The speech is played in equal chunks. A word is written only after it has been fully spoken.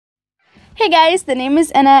Hey guys, the name is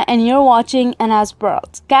Anna and you're watching Anna's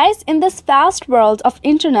World. Guys, in this fast world of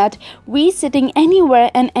internet, we sitting anywhere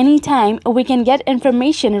and anytime, we can get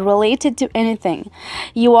information related to anything.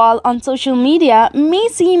 You all on social media may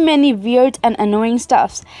see many weird and annoying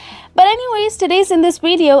stuffs. But anyways, today's in this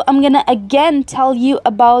video, I'm gonna again tell you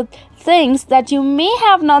about things that you may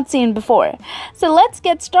have not seen before. So let's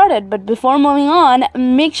get started. But before moving on,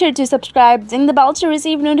 make sure to subscribe, ding the bell to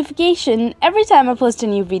receive notification every time I post a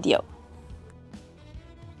new video.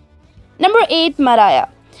 Number 8, Maraya.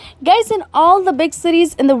 Guys, in all the big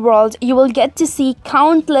cities in the world, you will get to see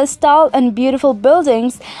countless tall and beautiful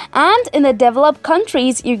buildings, and in the developed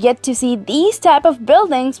countries, you get to see these type of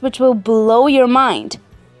buildings which will blow your mind.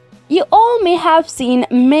 You all may have seen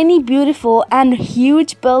many beautiful and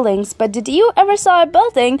huge buildings, but did you ever saw a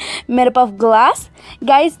building made up of glass?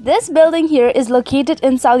 Guys, this building here is located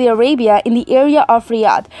in Saudi Arabia in the area of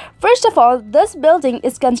Riyadh. First of all, this building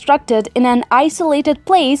is constructed in an isolated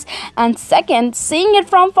place, and second, seeing it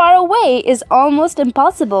from far away is almost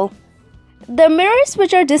impossible. The mirrors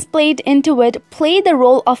which are displayed into it play the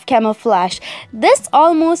role of camouflage. This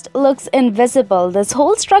almost looks invisible. This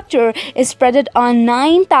whole structure is spread on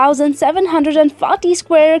 9,740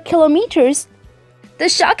 square kilometers. The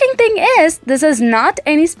shocking thing is, this is not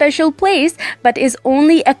any special place, but is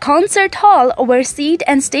only a concert hall where seats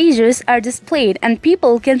and stages are displayed and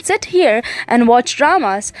people can sit here and watch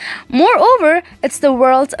dramas. Moreover, it's the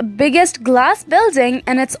world's biggest glass building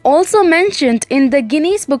and it's also mentioned in the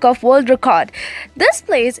Guinness Book of World Record. This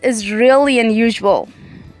place is really unusual.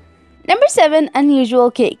 Number 7, unusual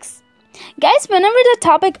cakes. Guys, whenever the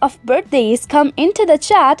topic of birthdays come into the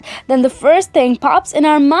chat, then the first thing pops in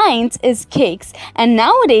our minds is cakes. And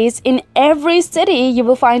nowadays, in every city, you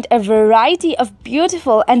will find a variety of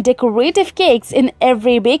beautiful and decorative cakes in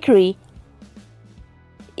every bakery.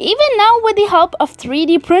 Even now, with the help of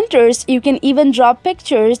 3D printers, you can even draw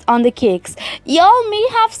pictures on the cakes. Y'all may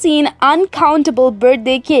have seen uncountable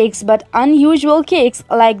birthday cakes, but unusual cakes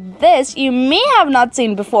like this you may have not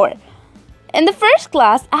seen before. In the first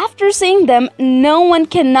class, after seeing them, no one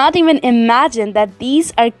cannot even imagine that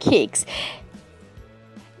these are cakes.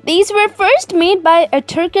 These were first made by a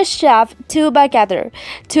Turkish chef, Tuğba Kadir.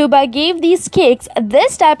 Tuğba gave these cakes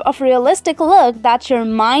this type of realistic look that your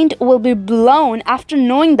mind will be blown after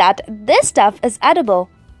knowing that this stuff is edible.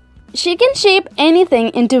 She can shape anything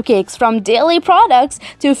into cakes, from daily products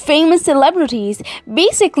to famous celebrities.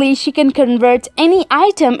 Basically, she can convert any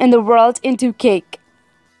item in the world into cake.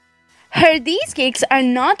 These cakes are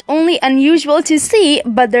not only unusual to see,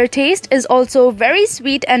 but their taste is also very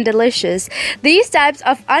sweet and delicious. These types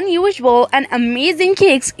of unusual and amazing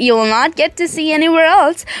cakes you will not get to see anywhere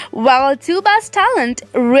else, while Tuğba's talent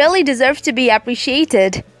really deserves to be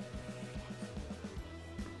appreciated.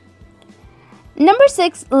 Number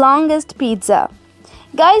 6, longest pizza.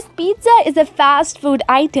 Guys, pizza is a fast food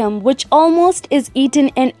item which almost is eaten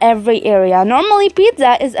in every area. Normally,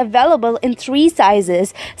 pizza is available in 3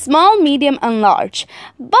 sizes: small, medium, and large.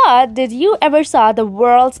 But did you ever saw the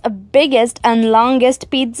world's biggest and longest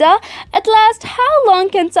pizza? At last, how long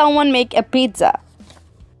can someone make a pizza?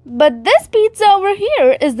 But this pizza over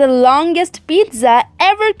here is the longest pizza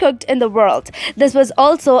ever cooked in the world. This was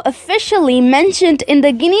also officially mentioned in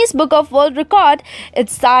the Guinness Book of World Record.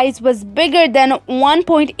 Its size was bigger than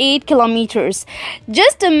 1.8 kilometers.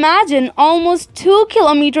 Just imagine almost 2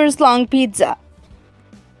 kilometers long pizza.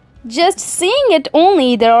 Just seeing it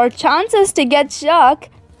only, there are chances to get shocked.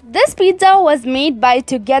 This pizza was made by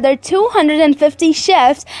together 250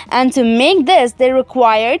 chefs, and to make this they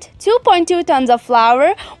required 2.2 tons of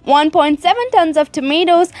flour, 1.7 tons of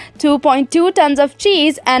tomatoes, 2.2 tons of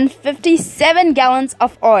cheese, and 57 gallons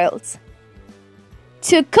of oils.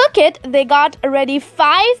 To cook it, they got ready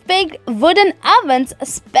 5 big wooden ovens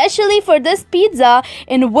especially for this pizza,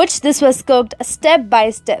 in which this was cooked step by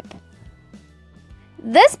step.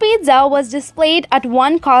 This pizza was displayed at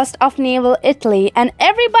one coast of Naples, Italy, and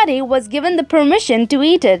everybody was given the permission to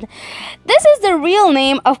eat it. This is the real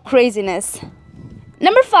name of craziness.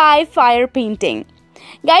 Number 5, fire painting.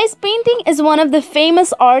 Guys, painting is one of the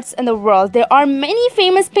famous arts in the world. There are many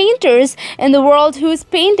famous painters in the world whose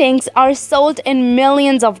paintings are sold in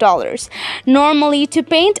millions of dollars. Normally, to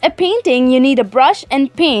paint a painting, you need a brush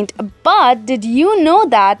and paint. But did you know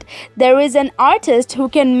that there is an artist who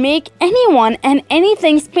can make anyone and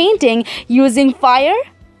anything's painting using fire?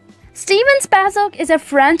 Steven Spazok is a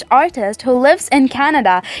French artist who lives in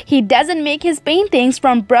Canada. He doesn't make his paintings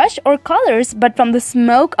from brush or colors, but from the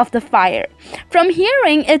smoke of the fire. From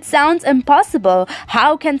hearing, it sounds impossible.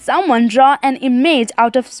 How can someone draw an image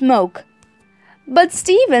out of smoke? But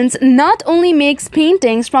Stevens not only makes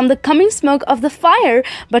paintings from the coming smoke of the fire,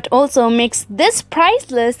 but also makes this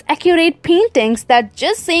priceless, accurate paintings that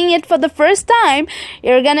just seeing it for the first time,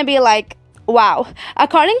 you're gonna be like, wow.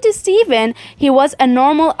 According to Steven, he was a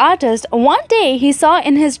normal artist. One day he saw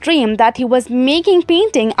in his dream that he was making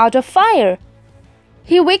painting out of fire.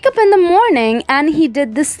 He wake up in the morning and he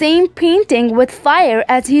did the same painting with fire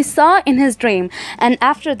as he saw in his dream. And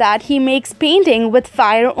after that, he makes painting with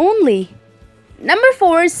fire only. Number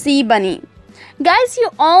 4, Sea Bunny. Guys, you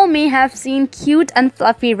all may have seen cute and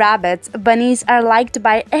fluffy rabbits. Bunnies are liked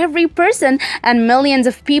by every person and millions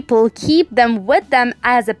of people keep them with them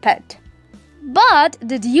as a pet. But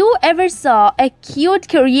did you ever saw a cute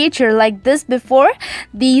creature like this before?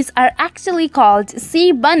 These are actually called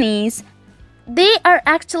sea bunnies. They are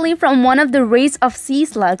actually from one of the race of sea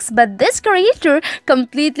slugs, but this creature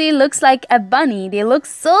completely looks like a bunny. They look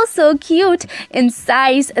so cute. In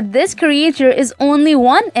size, this creature is only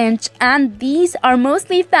 1 inch and these are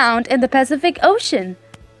mostly found in the Pacific Ocean.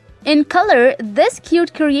 In color, this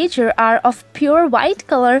cute creature are of pure white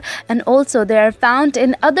color and also they are found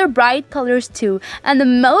in other bright colors too. And the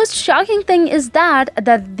most shocking thing is that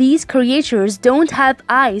these creatures don't have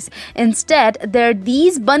eyes. Instead, they're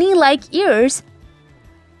these bunny-like ears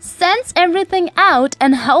sense everything out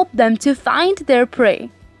and help them to find their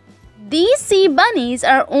prey. These sea bunnies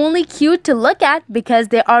are only cute to look at because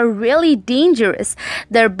they are really dangerous.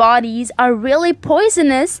 Their bodies are really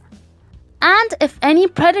poisonous. And if any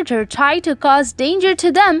predator try to cause danger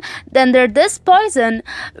to them, then they're this poison.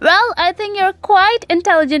 Well, I think you're quite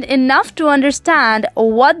intelligent enough to understand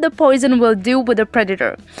what the poison will do with a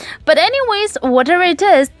predator. But anyways, whatever it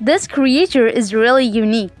is, this creature is really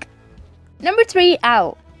unique. Number 3,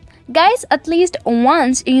 owl. Guys, at least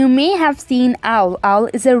once you may have seen owl. Owl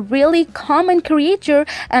is a really common creature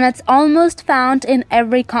and it's almost found in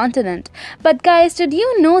every continent. But guys, did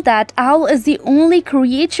you know that owl is the only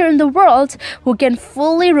creature in the world who can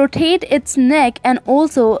fully rotate its neck and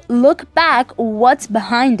also look back what's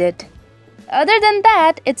behind it? Other than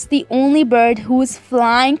that, it's the only bird whose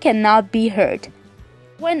flying cannot be heard.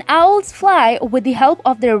 When owls fly with the help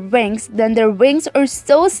of their wings, then their wings are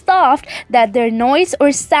so soft that their noise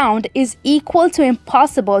or sound is equal to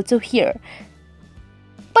impossible to hear.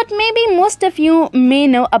 But maybe most of you may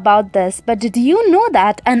know about this, but did you know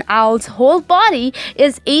that an owl's whole body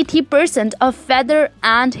is 80% of feather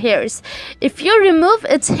and hairs? If you remove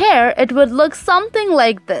its hair, it would look something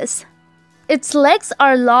like this. Its legs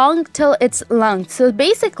are long till its lungs, so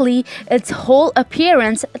basically its whole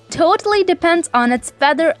appearance totally depends on its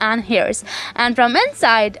feather and hairs. And from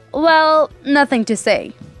inside, well, nothing to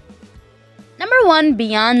say. Number 1,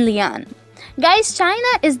 Bian-Lian. Guys,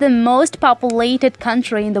 China is the most populated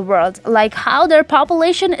country in the world. Like how their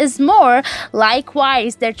population is more,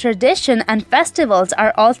 likewise their tradition and festivals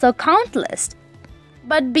are also countless.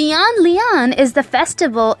 But Bian-Lian is the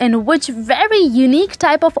festival in which very unique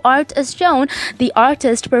type of art is shown. The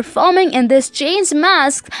artist performing in this changed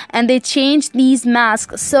masks, and they change these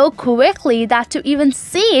masks so quickly that to even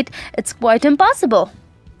see it, it's quite impossible.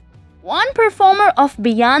 One performer of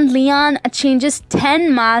Bian-Lian changes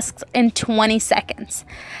 10 masks in 20 seconds.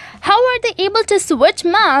 How are they able to switch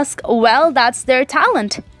masks? Well, that's their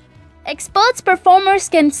talent. Experts performers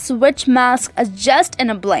can switch masks just in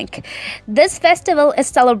a blink. This festival is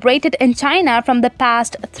celebrated in China from the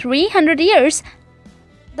past 300 years.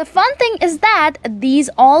 The fun thing is that these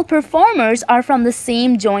all performers are from the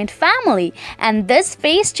same joint family, and this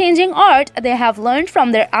face-changing art they have learned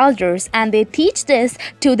from their elders and they teach this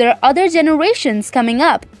to their other generations coming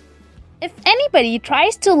up. If anybody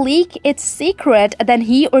tries to leak its secret, then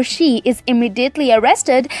he or she is immediately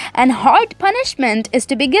arrested and hard punishment is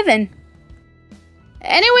to be given.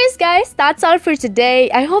 Anyways guys, that's all for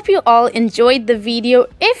today. I hope you all enjoyed the video.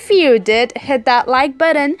 If you did, hit that like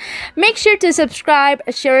button. Make sure to subscribe,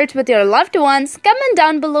 share it with your loved ones. Comment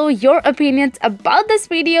down below your opinions about this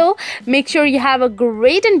video. Make sure you have a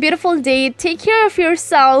great and beautiful day. Take care of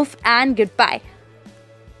yourself and goodbye.